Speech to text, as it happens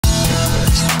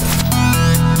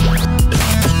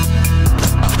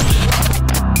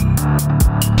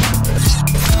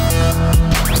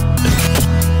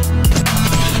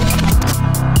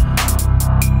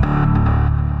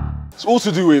all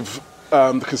to do with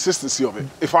the consistency of it.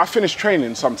 If I finish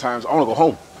training, sometimes I want to go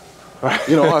home. Right.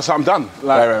 You know, so I'm done.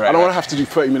 Like, I don't want to have to do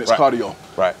 30 minutes cardio.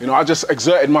 Right. You know, I just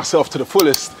exerted myself to the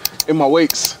fullest in my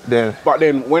weights. But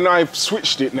then when I've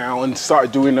switched it now and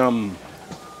started doing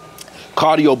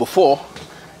cardio before,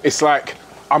 it's like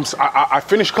I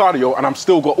finish cardio and I'm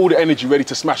still got all the energy ready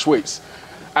to smash weights.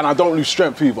 And I don't lose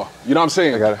strength either. You know what I'm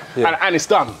saying? And it's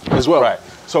done as well. Right.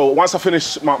 So once I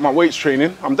finish my weights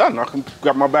training, I'm done. I can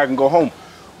grab my bag and go home.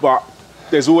 But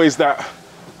there's always the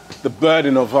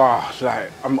burden of,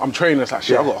 like, I'm training, it's like,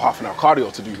 shit, I've got half an hour cardio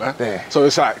to do, man. Yeah. So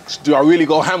it's like, do I really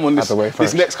go ham on this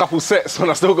next couple sets when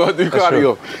I still got to do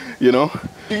cardio? True. You know?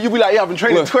 You'll be like, yeah, I've been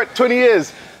training 20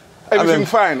 years. Everything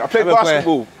fine. I played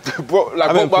basketball.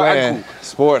 I've been playing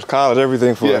sports, college,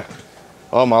 everything for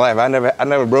all my life. I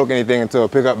never broke anything until I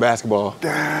picked up basketball.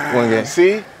 Damn. One game.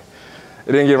 See? It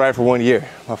didn't get right for 1 year.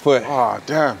 My foot. Oh,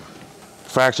 damn.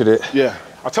 Fractured it. Yeah.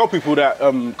 I tell people that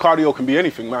cardio can be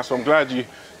anything, man, so I'm glad you're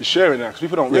sharing that, because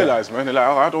people don't realize, man. They're like,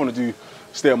 oh, I don't want to do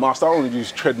Stairmaster, I don't want to do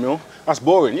treadmill. That's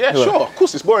boring. Yeah, sure, of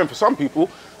course it's boring for some people,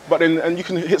 but then and you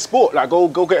can hit sport, like go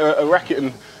get a racket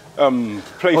and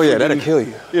play. Oh yeah, that'll kill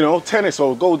you. You know, tennis,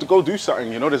 or go do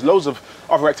something. You know, there's loads of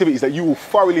other activities that you will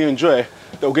thoroughly enjoy.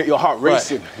 That'll get your heart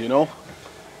racing. You know,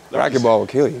 racquetball will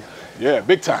kill you. Yeah,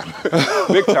 big time,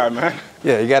 big time, man.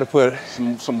 Yeah, you got to put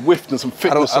some whiff and some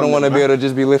fitness. I don't want to be able to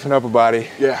just be lifting upper body.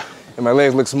 Yeah. And my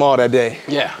legs look small that day.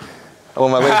 Yeah. I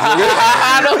want my legs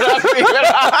to look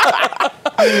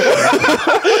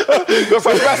good. Got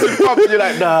some massive pump and you're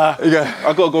like, nah.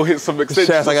 I gotta go hit some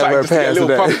extensions. I gotta wear pants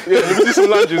today. Yeah, let me do some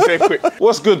lunges here quick.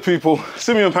 What's good, people?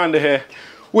 Simeon Panda here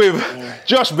with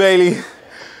Josh Bailey.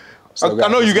 I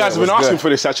know you guys have been asking for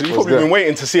this, actually. You've probably been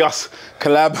waiting to see us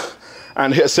collab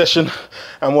and hit a session,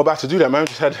 and we're about to do that, man.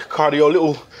 Just had cardio,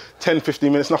 little 10, 15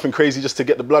 minutes, nothing crazy, just to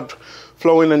get the blood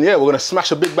flowing, and yeah, we're gonna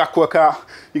smash a big back workout.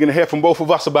 You're gonna hear from both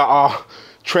of us about our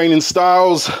training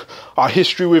styles, our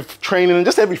history with training, and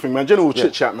just everything, man. General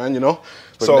chit chat, man, you know?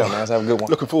 So, man. Let's have a good one.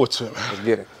 Looking forward to it, man. Let's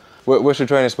get it. What's your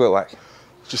training split like?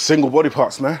 Just single body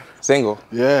parts, man. Single?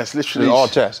 Yeah, it's literally all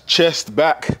chest. Chest,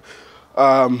 back,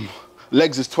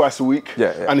 legs is twice a week,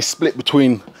 and it's split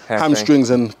between hamstrings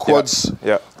and quads.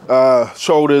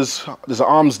 Shoulders, there's an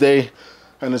arms day,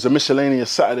 and there's a miscellaneous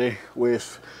Saturday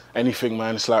with anything,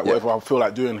 man. It's like whatever I feel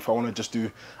like doing. If I want to just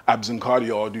do abs and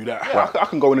cardio, I'll do that. I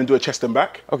can go in and do a chest and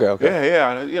back. Okay.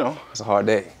 Yeah, you know. It's a hard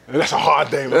day. That's a hard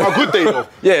day, man. A good day, though.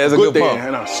 Yeah, it's a good day, pump.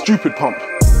 And a stupid pump.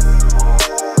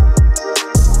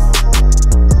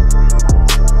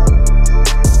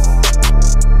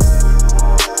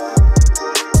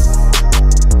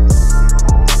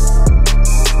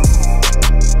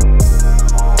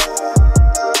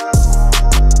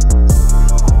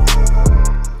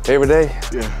 Favorite day?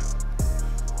 Yeah.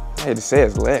 I hate to say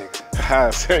it's legs.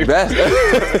 Best day, man.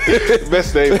 It's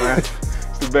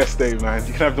the best day, man.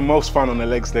 You can have the most fun on the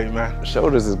legs day, man.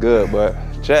 Shoulders is good, but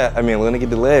chat, I mean, when I get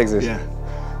the legs, it's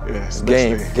it's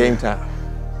game time. Yeah,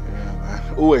 man.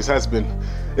 Always has been.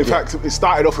 In fact, it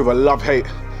started off with a love-hate.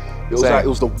 It was like, it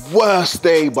was the worst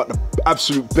day, but the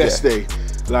absolute best day.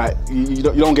 Like, you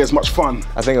don't get as much fun.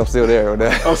 I think I'm still there with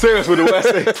that. I'm serious with the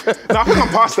worst day. No, I think I'm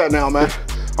past that now, man.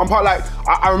 I'm part like,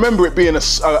 I remember it being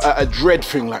a dread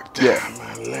thing, like, damn,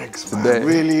 man, legs, man,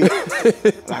 really?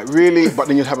 Like, really? But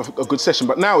then you'd have a good session.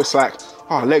 But now it's like,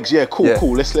 oh, legs,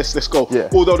 cool, let's go.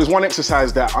 Although there's one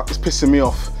exercise that is pissing me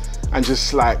off and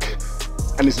just like,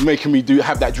 and it's making me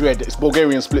have that dread. It's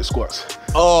Bulgarian split squats.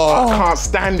 Oh. I can't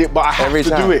stand it, but I have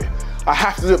to do it. I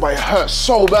have to do it, but it hurts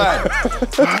so bad.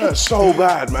 It hurts so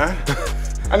bad, man.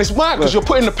 And it's mad, because you're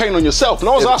putting the pain on yourself.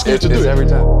 No one's asking you to do it. Every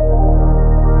time.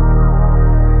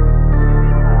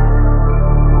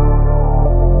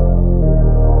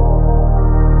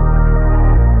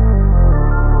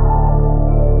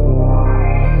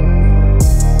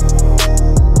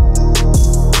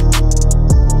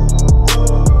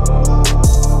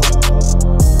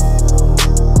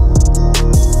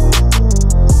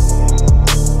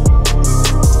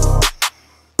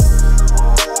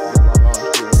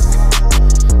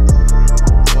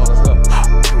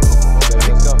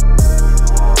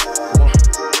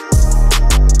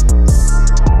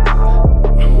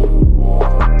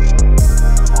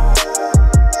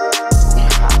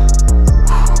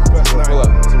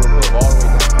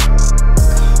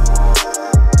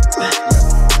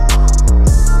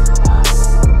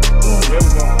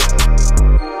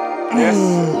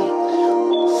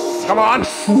 Come on.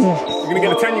 You're gonna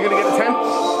get a 10, you're gonna get a 10?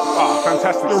 Oh,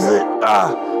 fantastic.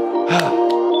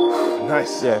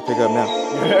 Nice. Yeah, pick up now.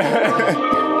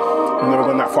 I've never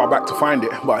gone that far back to find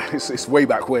it, but it's way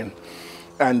back when.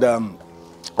 And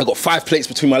I got 5 plates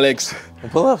between my legs.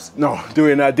 And pull-ups? No,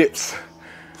 doing dips.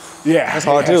 Yeah. That's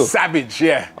hard too. Savage,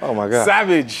 yeah. Oh my God.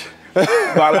 Savage.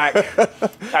 But like,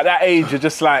 at that age, you're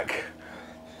just like,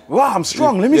 wow, I'm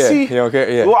strong. Let me see what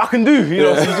I can do. You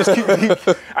know, so you just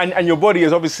keep and your body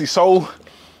is obviously so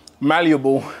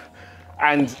malleable,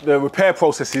 and the repair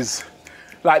process is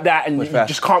like that, and you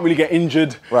just can't really get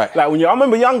injured. Right. Like I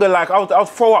remember younger, like I'll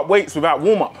throw up weights without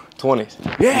warm up. 20s.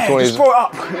 Yeah, 20s. Just throw it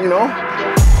up. You know.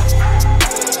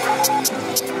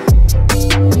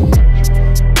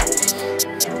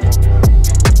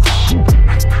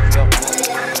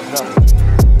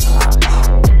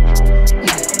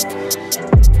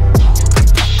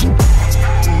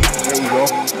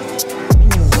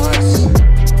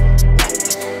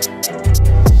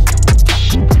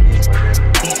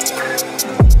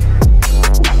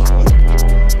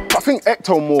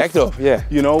 Ectomorph, yeah.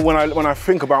 You know, when I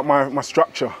think about my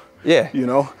structure, yeah. You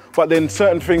know, but then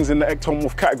certain things in the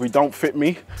ectomorph category don't fit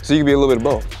me. So you can be a little bit of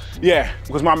both. Yeah,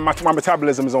 because my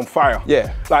metabolism is on fire.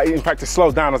 Yeah. Like in fact, it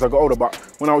slowed down as I got older. But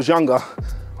when I was younger,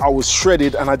 I was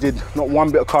shredded and I did not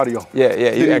one bit of cardio. Yeah,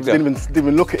 yeah. You didn't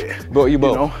even look at it. But you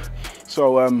both. You know?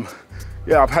 So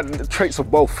yeah, I've had the traits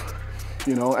of both.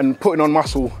 You know, and putting on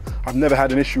muscle, I've never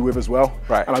had an issue with as well.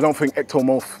 Right. And I don't think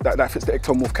ectomorph, that fits the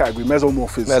ectomorph category.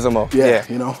 Mesomorph is. Mesomorph, yeah.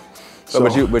 You know. So,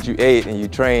 but you ate and you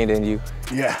trained and you.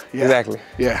 Yeah. Exactly.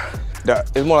 Yeah.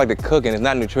 It's more like the cooking, it's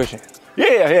not nutrition.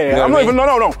 Yeah. You know I'm not even, no.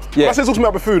 Yeah. When I say talking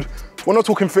about the food, we're not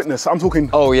talking fitness, I'm talking.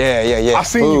 Oh, yeah. I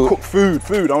seen you cook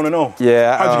food, I wanna know.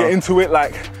 Yeah. How'd you get into it?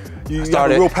 Like, you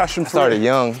have a real passion for it? I started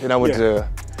young, then I went to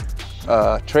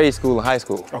trade school in high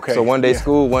school. Okay. So one day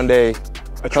school, one day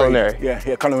culinary. Yeah,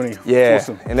 culinary. Yeah,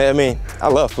 awesome. And I mean, I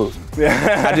love food.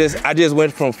 Yeah. I just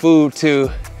went from food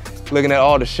to looking at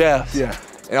all the chefs. Yeah.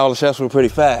 And all the chefs were pretty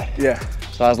fat. Yeah.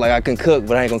 So I was like, I can cook,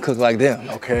 but I ain't gonna cook like them.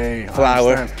 Okay.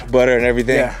 Flour, butter, and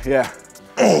everything. Yeah.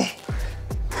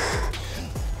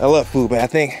 I love food, man. I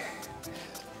think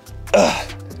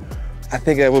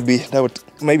that would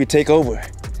maybe take over.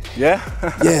 Yeah.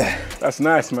 Yeah. That's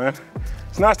nice, man.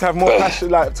 It's nice to have more passion,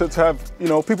 like to have, you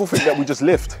know, people think that we just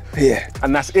lift. Yeah.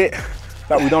 And that's it.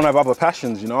 That we don't have other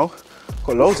passions, you know?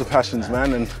 Got loads of passions,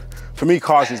 man. And for me,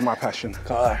 cars is my passion.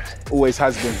 Cars. Always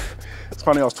has been. It's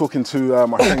funny, I was talking to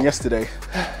my friend yesterday,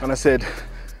 and I said,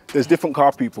 there's different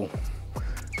car people.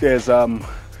 There's,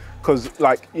 because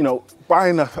like, you know,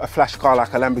 buying a flash car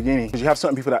like a Lamborghini, because you have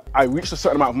certain people that, I reached a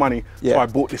certain amount of money, so I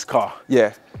bought this car.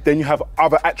 Yeah. Then you have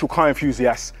other actual car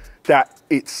enthusiasts that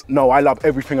no, I love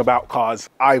everything about cars.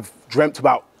 I've dreamt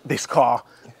about this car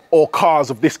or cars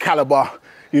of this caliber.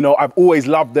 You know, I've always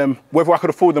loved them. Whether I could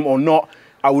afford them or not,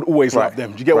 I would always love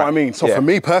them. Do you get what I mean? So for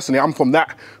me personally, I'm from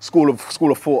that school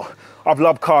of thought. I've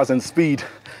loved cars and speed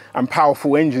and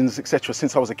powerful engines, etc.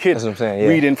 since I was a kid. That's what I'm saying, yeah.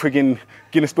 Reading friggin'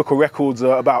 Guinness Book of Records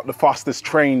about the fastest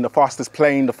train, the fastest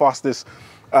plane, the fastest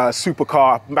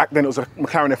supercar. Back then it was a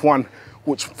McLaren F1,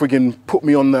 which friggin' put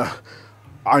me on the,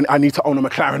 I need to own a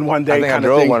McLaren one day. I think I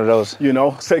drove one of those. You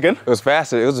know, say again? It was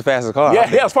faster. It was the fastest car.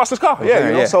 Yeah, it was the fastest car. Yeah,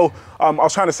 you know. Yeah. So I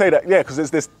was trying to say that,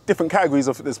 because there's different categories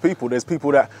of people. There's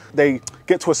people that they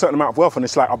get to a certain amount of wealth and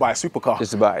it's like, I'll buy a supercar.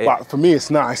 Just about it. But for me,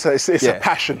 it's nice. It's a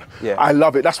passion. Yeah. I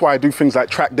love it. That's why I do things like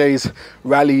track days,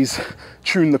 rallies,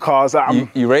 tune the cars.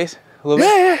 You race a little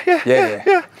bit?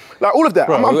 Yeah. Like all of that.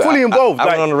 Bro, I'm fully involved. I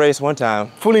went on a race one time.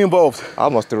 Fully involved. I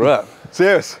almost threw up.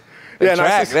 Serious. The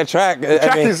track. The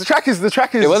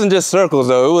track is. It wasn't just circles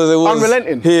though. It was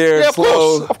unrelenting. Here,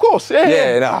 slow. Of course.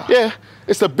 Yeah.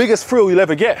 It's the biggest thrill you'll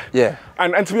ever get. Yeah.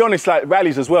 And to be honest, like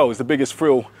rallies as well is the biggest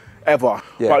thrill ever.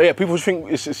 Yeah. But people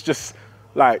think it's just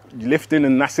like you lifting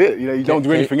and that's it. You know, you don't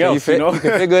do anything else. You know. You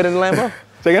can fit good in the Lambo.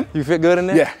 Say again? You fit good in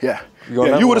there? Yeah.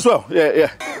 You would as well. Yeah.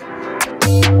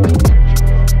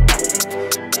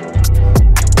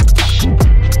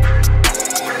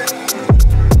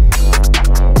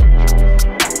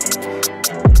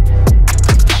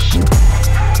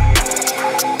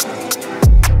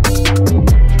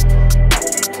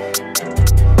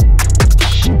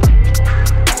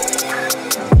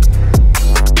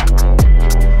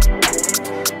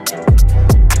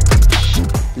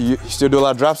 You still do a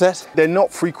lot of drop sets? They're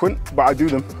not frequent, but I do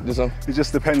them. Do some? It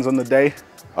just depends on the day.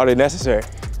 Are they necessary?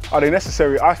 Are they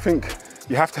necessary? I think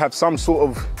you have to have some sort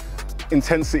of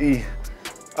intensity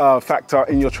factor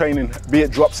in your training, be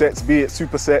it drop sets, be it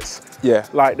supersets. Yeah.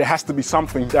 Like there has to be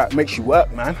something that makes you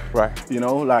work, man. Right. You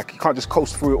know, like you can't just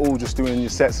coast through it all just doing your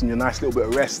sets and your nice little bit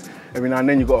of rest. Every now and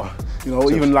then you got to, you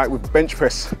know, even like with bench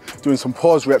press, doing some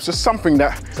pause reps, just something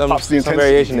that ups the intensity. Some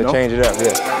variation to change it up,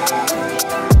 yeah.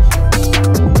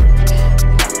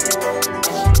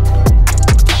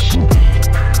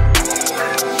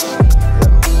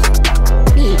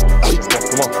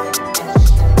 Come on.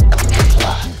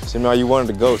 Simeon, you one of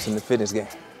the GOATs in the fitness game.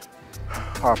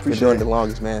 I appreciate You're doing it the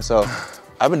longest, man. So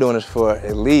I've been doing this for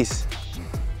at least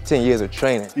 10 years of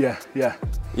training. Yeah, yeah.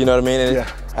 You know what I mean? And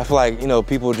yeah. I feel like, you know,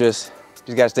 people just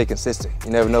gotta stay consistent.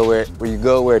 You never know where you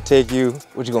go, where it take you,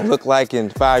 what you're gonna look like in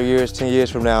 5 years, 10 years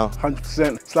from now.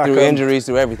 100%. It's like through injuries,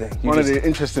 through everything. One of the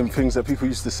interesting things that people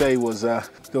used to say was there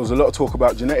was a lot of talk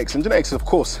about genetics, and genetics, of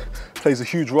course, plays a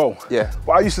huge role. Yeah.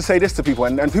 But I used to say this to people,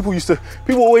 and people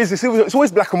always, it's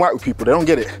always black and white with people. They don't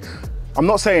get it. I'm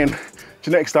not saying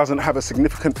genetics doesn't have a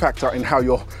significant factor in how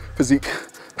your physique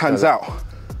pans out.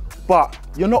 But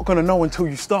you're not gonna know until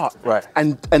you start, right?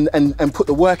 And put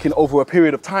the work in over a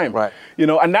period of time, right? You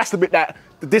know, and that's the bit that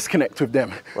the disconnect with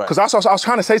them, because right. I was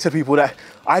trying to say to people that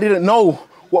I didn't know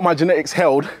what my genetics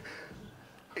held.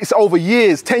 It's over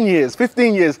years, 10 years,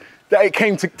 15 years that it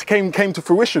came to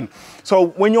fruition. So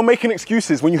when you're making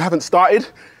excuses when you haven't started,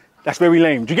 that's very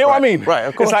lame. Do you get what I mean? Right,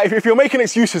 of course. It's like if you're making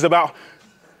excuses about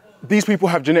these people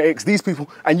have genetics, these people,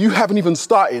 and you haven't even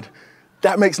started,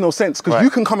 that makes no sense, because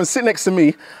you can come and sit next to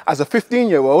me as a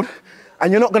 15-year-old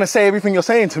and you're not gonna say everything you're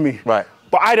saying to me. Right.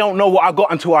 But I don't know what I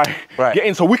got until I get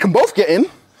in. So we can both get in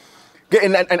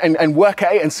and work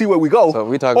at it and see where we go. So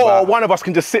we talk or about... one of us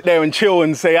can just sit there and chill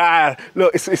and say,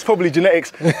 look, it's probably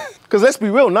genetics. Because let's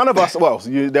be real, none of us, well,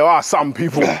 there are some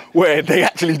people where they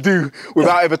actually do,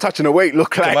 without ever touching a weight,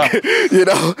 look like, you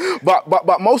know,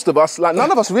 but most of us, like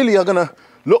none of us really are gonna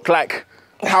look like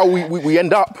how we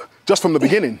end up just from the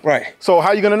beginning. Right. So how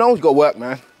are you gonna know? You gotta work,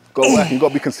 man. Go work, and you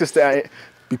gotta be consistent at it,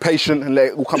 be patient, and let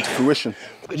it all come to fruition.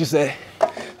 What'd you say?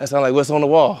 That sounds like what's on the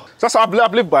wall. So that's how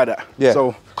I've lived by that. Yeah.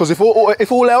 So, because if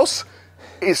all else,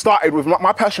 it started with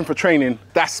my passion for training.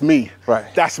 That's me. Right.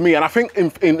 That's me. And I think,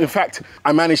 in fact,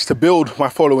 I managed to build my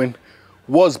following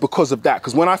was because of that.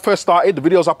 Because when I first started, the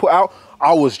videos I put out,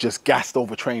 I was just gassed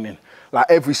over training. Like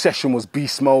every session was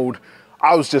beast mode.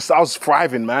 I was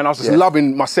thriving, man. I was just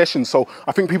loving my sessions. So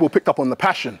I think people picked up on the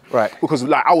passion. Right. Because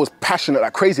like I was passionate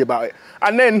like crazy about it.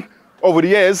 And then over the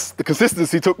years, the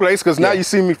consistency took place, because now you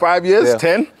see me 5 years,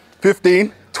 10,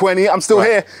 15, 20, I'm still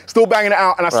here, still banging it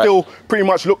out, and I still pretty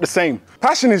much look the same.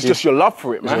 Passion is just your love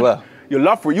for it, man. Your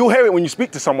love for it. You'll hear it when you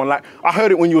speak to someone. Like, I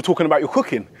heard it when you were talking about your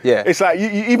cooking. Yeah. It's like, you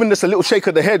even just a little shake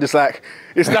of the head, it's like,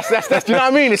 that's you know what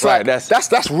I mean? It's like,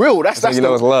 that's real. That's you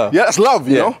know it's love. Yeah, that's love,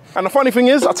 you know? And the funny thing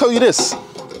is, I'll tell you this,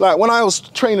 like when I was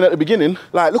training at the beginning,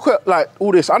 like look at like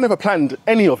all this, I never planned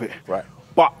any of it. Right.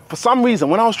 But for some reason,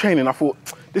 when I was training, I thought,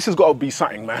 this has got to be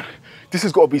something, man. This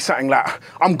has got to be something like,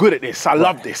 I'm good at this, I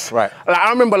love this. Right. Like, I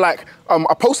remember like,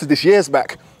 I posted this years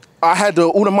back. I had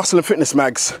all the muscle and fitness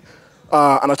mags,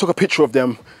 and I took a picture of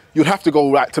them. You'd have to go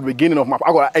like to the beginning of I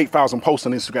got like 8,000 posts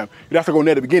on Instagram. You'd have to go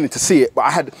near the beginning to see it. But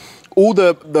I had all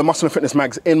the muscle and fitness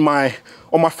mags on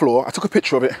my floor. I took a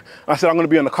picture of it, and I said, I'm gonna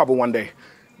be on the cover one day.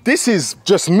 This is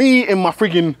just me in my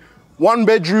friggin' 1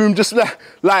 bedroom, just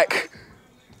like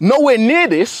nowhere near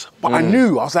this, but I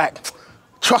knew, I was like,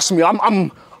 trust me,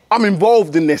 I'm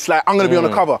involved in this, like I'm gonna be on the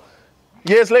cover.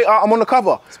 Years later, I'm on the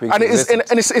cover. And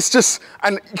it's just,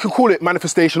 and you can call it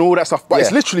manifestation, all that stuff, but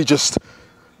it's literally just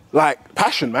like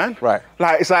passion, man. Right.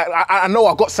 Like, it's like, I know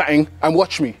I got something, and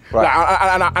watch me.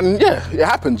 Right. Like, and yeah, it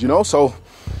happened, you know? So,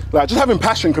 like, just having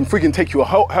passion can friggin' take you a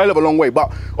hell of a long way,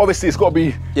 but obviously it's gotta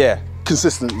be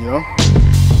consistent, you know?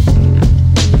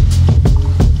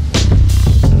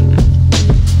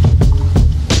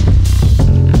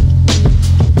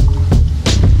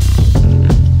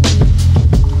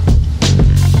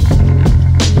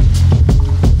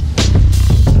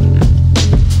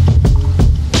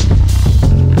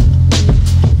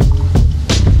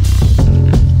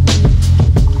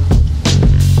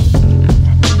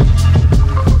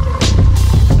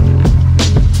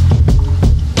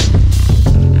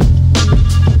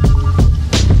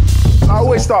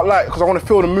 Start light because I want to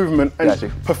feel the movement and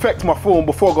perfect my form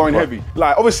before going heavy.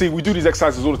 Like obviously we do these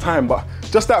exercises all the time, but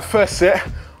just that first set,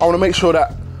 I want to make sure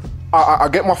that I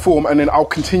get my form and then I'll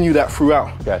continue that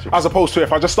throughout. As opposed to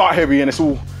if I just start heavy and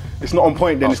it's not on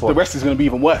point, then the rest is going to be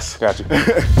even worse.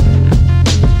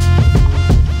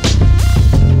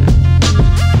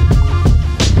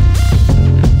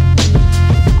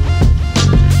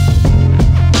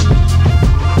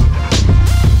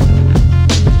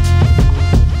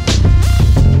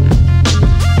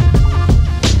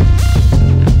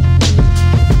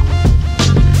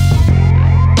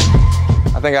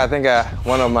 I think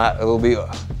one of my, it will be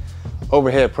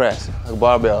overhead press, like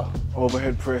barbell.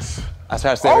 Overhead press. I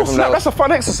try to stay away from that. That's a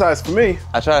fun exercise for me.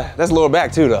 That's lower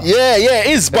back too though. Yeah, it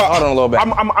is, but hard on the lower back.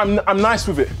 I'm nice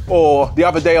with it. Or the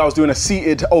other day I was doing a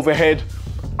seated overhead.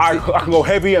 I can go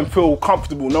heavy and feel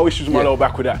comfortable, no issues with my lower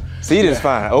back with that. Seated is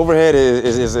fine, overhead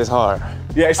is hard.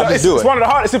 Yeah, it's one of the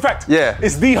hardest. In fact,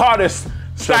 it's the hardest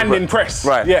standing press.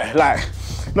 Right. Yeah, like,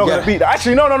 not gonna beat that.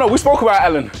 Actually, no. We spoke about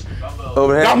Alan.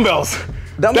 Overhead. Dumbbells.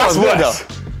 That's worse.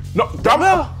 No,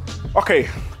 dumbbell? Okay.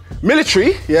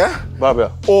 Military, yeah?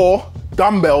 Barbell. Or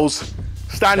dumbbells,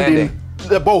 standing.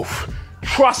 They're both.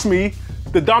 Trust me,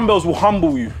 the dumbbells will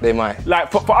humble you. They might.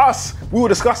 Like for us, we were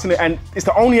discussing it, and it's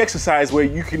the only exercise where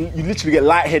you literally get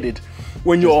lightheaded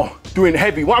when you're doing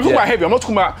heavy. Well, I'm talking about heavy. I'm not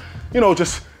talking about, you know,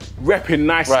 just repping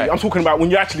nicely. Right. I'm talking about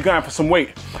when you're actually going for some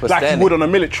weight, but like standing. You would on a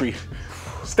military.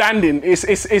 Standing,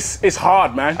 it's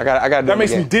hard, man. I got that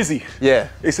makes me dizzy. Yeah.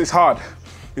 It's hard.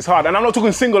 It's hard. And I'm not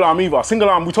talking single arm either. Single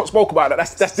arm, we spoke about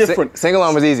that. That's different. Single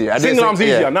arm is easier. Single arm's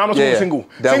easier. Now I'm not talking single.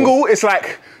 Double. Single, it's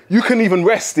like you can even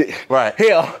rest it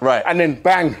here, and then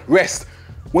bang, rest.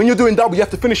 When you're doing double, you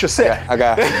have to finish your set.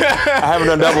 Yeah, I haven't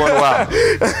done double in a while.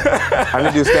 I need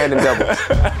to do standing doubles.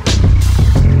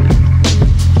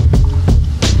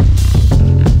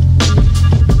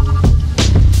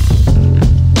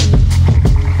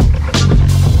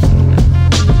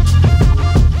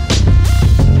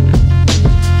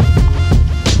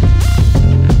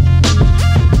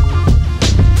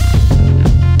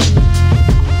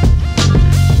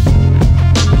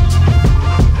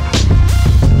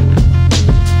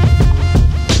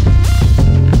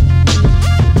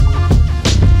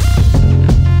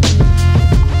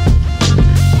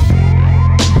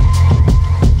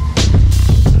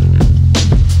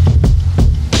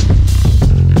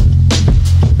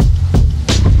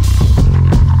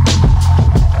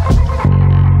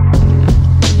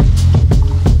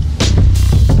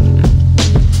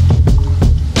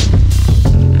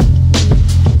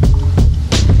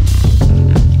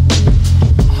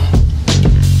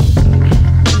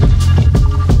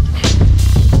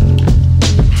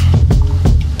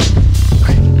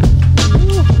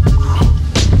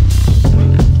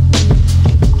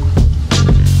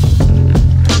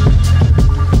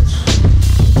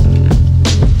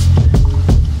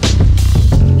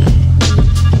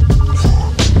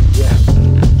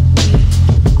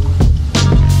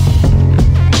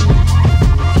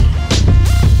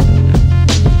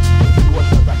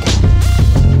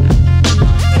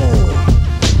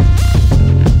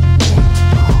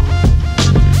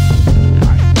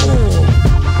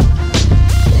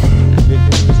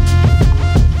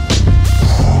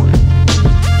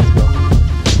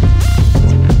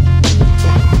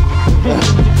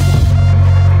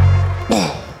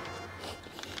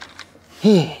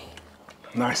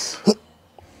 Nice.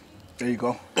 There you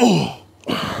go.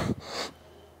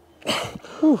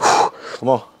 Come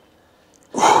on.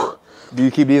 Do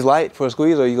you keep these light for a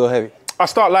squeeze or you go heavy? I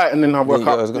start light and then I work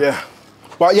up. Yeah.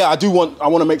 But yeah, I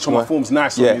want to make sure my form's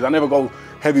nice on these. I never go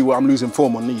heavy where I'm losing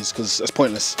form on these because that's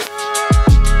pointless.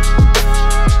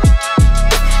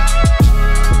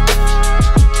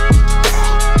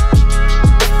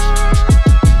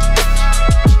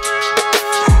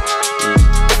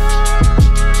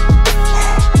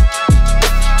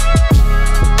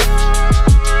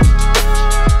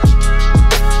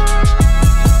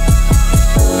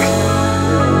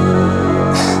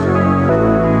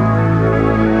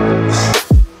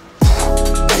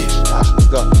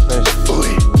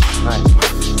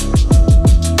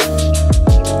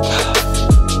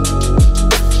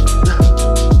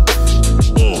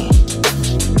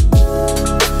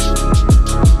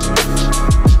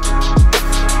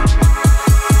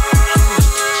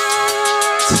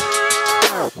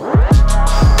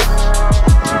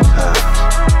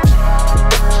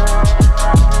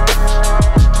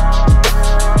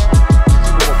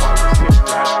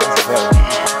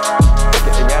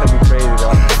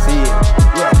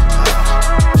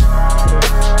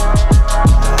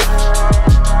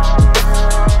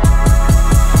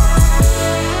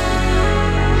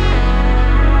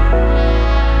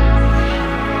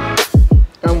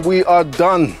 We are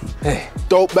done. Hey.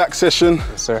 Dope back session.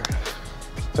 Yes, sir.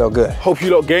 Felt good. Hope you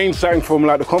lot gained something from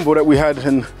like the convo that we had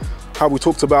and how we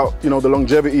talked about, you know, the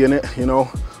longevity in it, you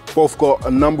know. Both got a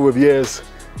number of years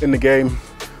in the game,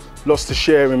 lots to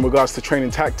share in regards to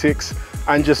training tactics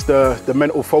and just the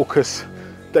mental focus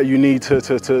that you need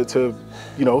to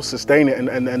you know, sustain it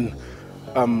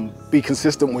and be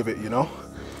consistent with it, you know.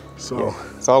 So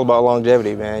yeah. It's all about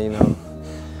longevity, man, you know.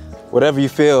 Whatever you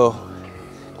feel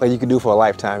like you can do for a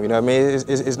lifetime, you know what I mean?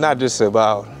 It's not just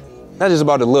about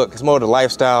the look, it's more the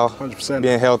lifestyle, 100%.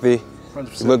 Being healthy,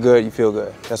 100%. You look good, you feel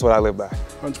good. That's what I live by.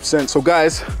 100%. So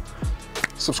guys,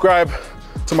 subscribe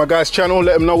to my guy's channel,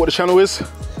 let him know what the channel is.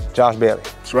 Josh Bailey.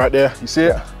 It's right there, you see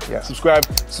it? Yeah. Subscribe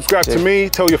to me,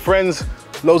 tell your friends,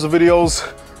 loads of videos,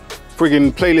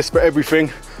 friggin' playlist for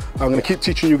everything. I'm gonna keep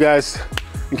teaching you guys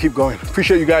and keep going.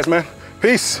 Appreciate you guys, man.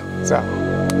 Peace. Peace out.